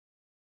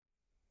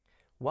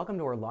Welcome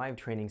to our live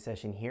training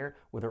session here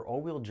with our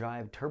all-wheel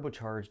drive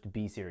turbocharged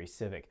B-Series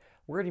Civic.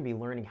 We're going to be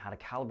learning how to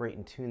calibrate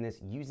and tune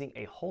this using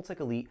a Haltech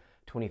Elite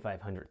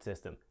 2500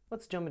 system.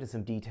 Let's jump into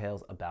some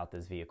details about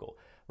this vehicle.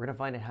 We're going to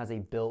find it has a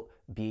built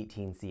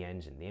B18C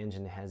engine. The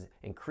engine has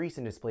increased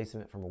in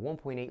displacement from a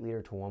 1.8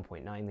 liter to a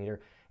 1.9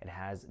 liter. It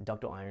has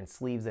ductile iron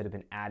sleeves that have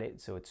been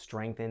added, so it's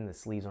strengthened. The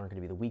sleeves aren't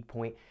going to be the weak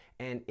point,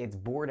 and it's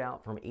bored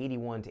out from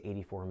 81 to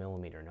 84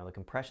 millimeter. Now the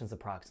compression is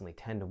approximately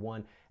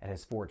 10:1. It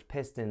has forged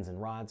pistons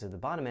and rods, so the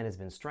bottom end has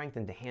been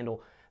strengthened to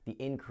handle the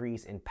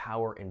increase in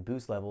power and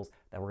boost levels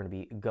that we're going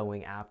to be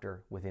going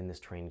after within this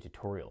training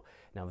tutorial.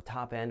 Now the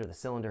top end or the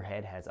cylinder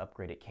head has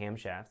upgraded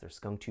camshafts. They're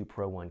Skunk 2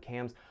 Pro 1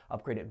 cams,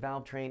 upgraded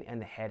valve train, and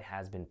the head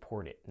has been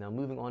ported. Now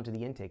moving on to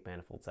the intake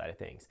manifold side of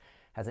things.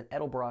 Has an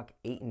Edelbrock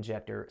 8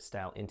 injector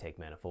style intake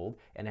manifold,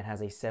 and it has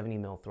a 70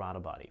 mil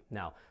throttle body.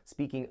 Now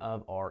speaking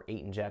of our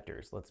 8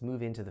 injectors, let's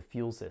move into the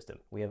fuel system.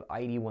 We have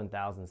ID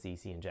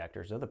 1000cc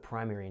injectors. They're the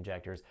primary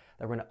injectors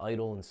that we're going to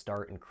idle and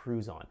start and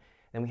cruise on.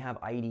 Then we have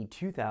ID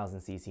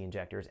 2000cc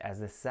injectors as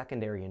the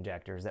secondary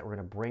injectors that we're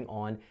going to bring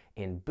on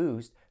in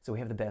boost, so we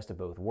have the best of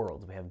both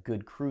worlds. We have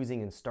good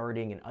cruising and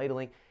starting and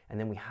idling, and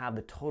then we have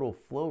the total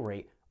flow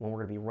rate when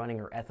we're going to be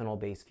running our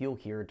ethanol-based fuel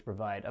here to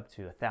provide up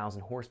to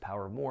 1,000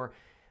 horsepower or more.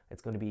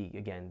 It's going to be,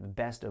 again, the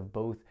best of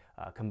both,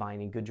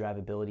 combining good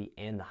drivability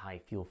and the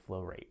high fuel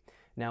flow rate.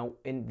 Now,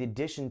 in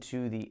addition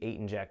to the 8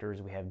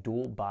 injectors, we have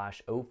dual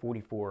Bosch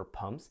 044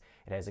 pumps.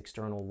 It has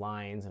external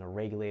lines and a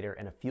regulator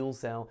and a fuel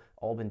cell,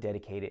 all been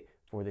dedicated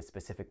for the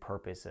specific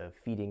purpose of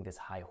feeding this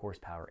high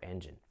horsepower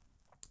engine.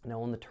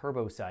 Now on the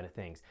turbo side of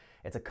things,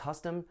 it's a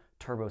custom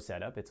turbo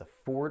setup. It's a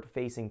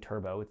forward-facing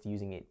turbo. It's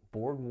using a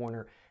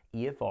Borg-Warner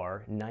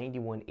EFR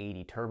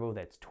 9180 turbo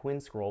that's twin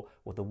scroll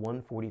with a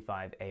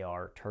 145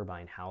 AR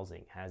turbine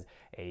housing. It has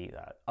a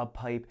up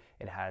pipe.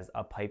 It has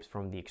up pipes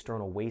from the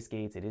external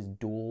wastegates. It is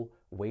dual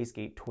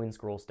wastegate twin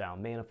scroll style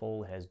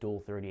manifold. It has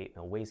dual 38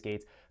 mil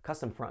wastegates,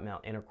 custom front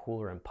mount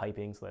intercooler and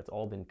piping, so that's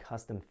all been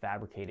custom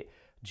fabricated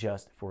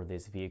just for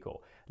this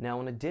vehicle. Now,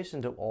 in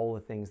addition to all the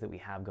things that we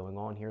have going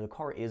on here, the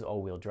car is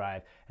all-wheel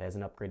drive. It has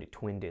an upgraded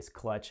twin disc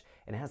clutch,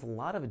 and it has a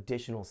lot of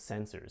additional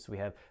sensors. We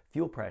have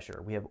fuel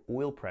pressure, we have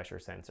oil pressure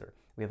sensor,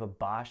 we have a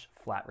Bosch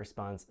flat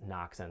response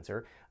knock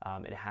sensor,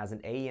 it has an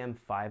AEM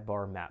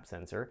 5-bar map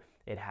sensor,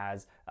 it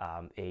has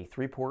a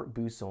 3-port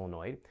boost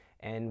solenoid,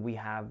 and we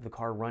have the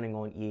car running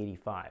on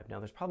E85. Now,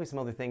 there's probably some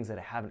other things that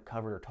I haven't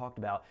covered or talked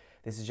about.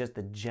 This is just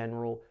the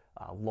general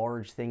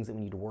large things that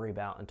we need to worry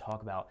about and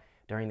talk about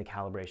during the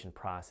calibration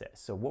process.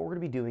 So what we're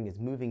going to be doing is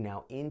moving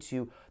now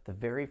into the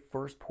very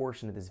first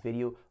portion of this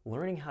video,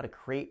 learning how to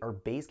create our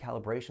base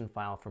calibration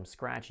file from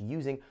scratch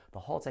using the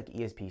Haltech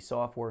ESP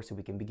software so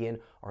we can begin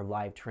our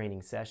live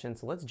training session.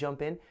 So let's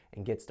jump in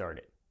and get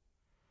started.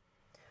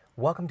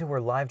 Welcome to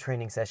our live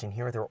training session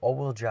here with our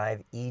all-wheel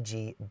drive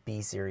EG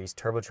B-Series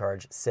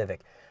turbocharged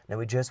Civic. Now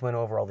we just went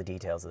over all the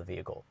details of the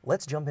vehicle.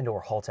 Let's jump into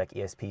our Haltech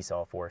ESP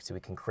software so we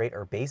can create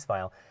our base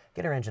file,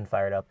 get our engine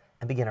fired up,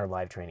 and begin our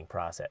live training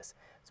process.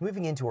 So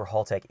moving into our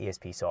Haltech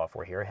ESP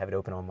software here, I have it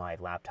open on my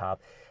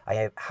laptop.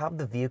 I have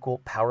the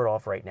vehicle powered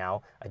off right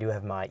now. I do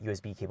have my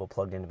USB cable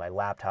plugged into my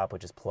laptop,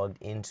 which is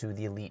plugged into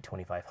the Elite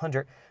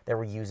 2500 that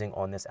we're using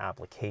on this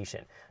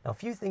application. Now, a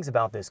few things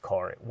about this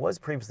car. It was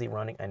previously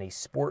running on a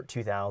Sport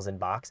 2000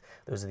 box.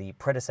 Those are the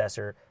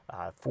predecessor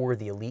for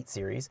the Elite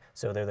series,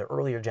 so they're the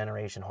earlier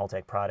generation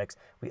Haltech products.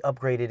 We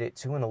upgraded it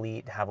to an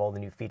Elite to have all the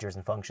new features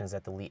and functions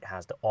that the Elite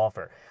has to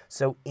offer.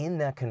 So in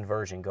that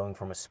conversion, going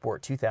from a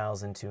Sport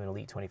 2000 to an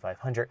Elite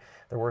 2500,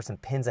 there were some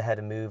pins I had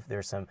to move.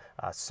 There's some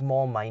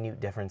small,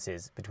 minute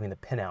differences between the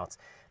pinouts.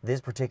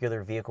 This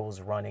particular vehicle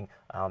is running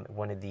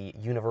one of the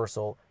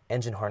universal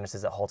engine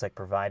harnesses that Haltech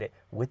provided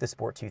with the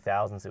Sport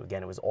 2000. So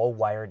again, it was all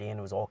wired in,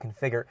 it was all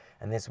configured,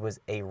 and this was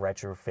a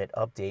retrofit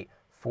update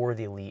for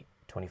the Elite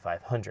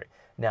 2500.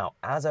 Now,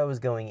 as I was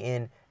going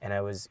in and I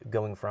was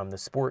going from the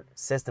Sport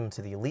system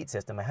to the Elite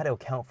system, I had to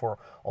account for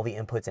all the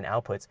inputs and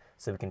outputs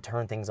so we can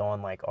turn things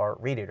on like our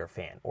radiator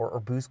fan or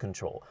boost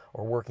control,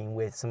 or working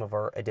with some of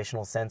our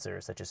additional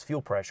sensors such as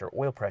fuel pressure,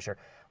 oil pressure.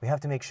 We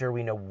have to make sure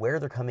we know where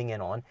they're coming in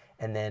on,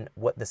 and then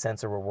what the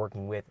sensor we're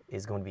working with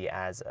is going to be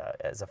as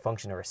a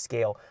function or a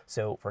scale.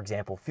 So for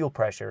example, fuel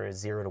pressure is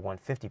 0 to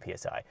 150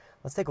 psi.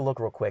 Let's take a look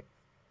real quick.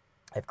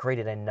 I've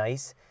created a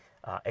nice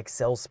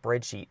Excel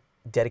spreadsheet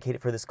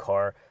dedicated for this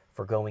car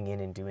for going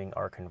in and doing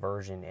our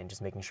conversion and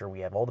just making sure we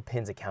have all the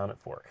pins accounted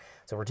for.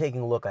 So we're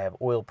taking a look. I have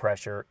oil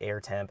pressure,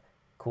 air temp,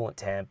 coolant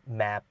temp,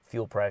 map,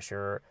 fuel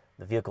pressure,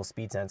 the vehicle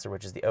speed sensor,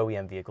 which is the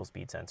OEM vehicle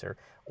speed sensor,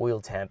 oil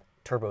temp,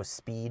 turbo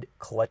speed,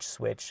 clutch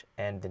switch,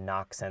 and the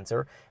knock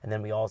sensor. And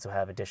then we also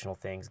have additional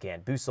things,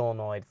 again, boost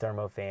solenoid,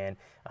 thermofan,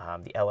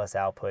 the LS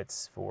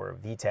outputs for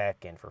VTEC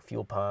and for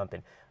fuel pump,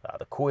 and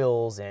the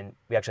coils, and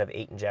we actually have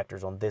 8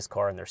 injectors on this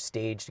car, and they're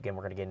staged. Again,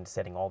 we're going to get into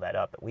setting all that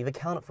up, but we've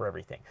accounted for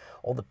everything.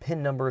 All the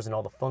pin numbers and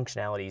all the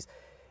functionalities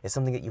is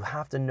something that you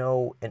have to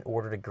know in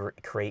order to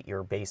create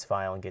your base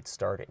file and get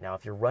started. Now,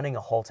 if you're running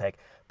a Haltech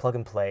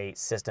plug-and-play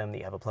system that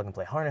you have a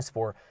plug-and-play harness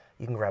for,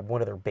 you can grab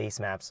one of their base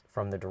maps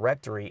from the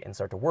directory and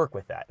start to work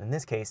with that. In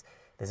this case,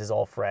 this is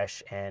all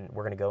fresh, and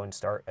we're going to go and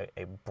start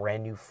a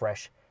brand new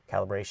fresh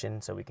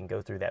calibration, so we can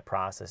go through that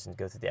process and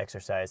go through the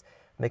exercise,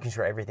 making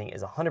sure everything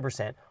is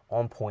 100%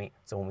 on point,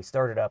 so when we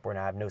start it up, we're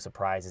going to have no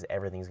surprises,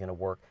 everything's going to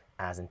work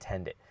as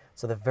intended.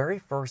 So the very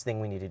first thing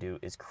we need to do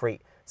is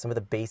create some of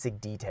the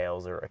basic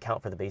details, or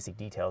account for the basic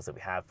details that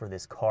we have for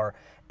this car: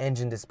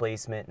 engine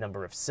displacement,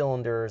 number of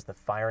cylinders, the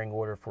firing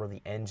order for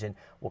the engine,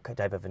 what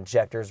type of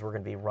injectors we're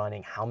going to be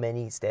running, how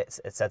many sets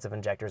of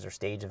injectors or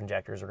stage of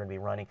injectors we're going to be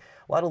running.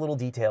 A lot of little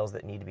details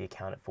that need to be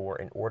accounted for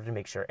in order to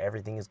make sure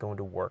everything is going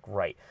to work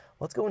right.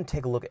 Let's go and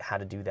take a look at how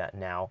to do that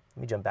now.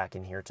 Let me jump back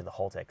in here to the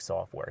Haltech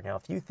software. Now, a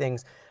few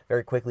things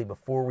very quickly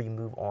before we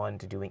move on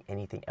to doing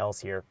anything else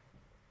here.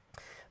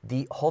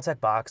 The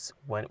Haltech box,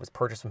 when it was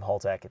purchased from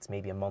Haltech, it's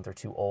maybe a month or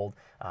two old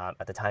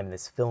at the time of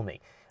this filming.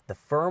 The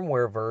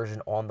firmware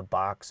version on the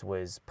box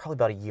was probably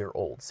about a year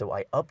old, so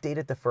I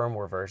updated the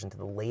firmware version to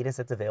the latest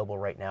that's available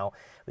right now.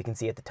 We can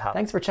see at the top.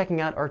 Thanks for checking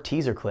out our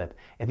teaser clip.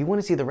 If you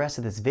want to see the rest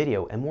of this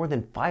video and more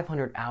than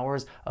 500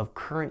 hours of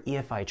current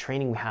EFI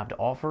training we have to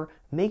offer,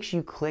 make sure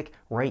you click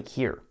right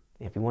here.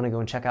 If you want to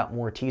go and check out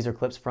more teaser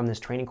clips from this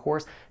training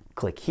course,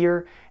 click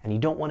here, and you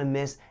don't want to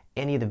miss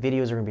any of the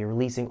videos we're going to be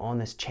releasing on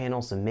this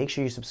channel, so make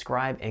sure you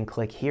subscribe and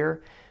click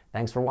here.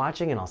 Thanks for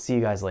watching, and I'll see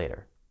you guys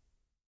later.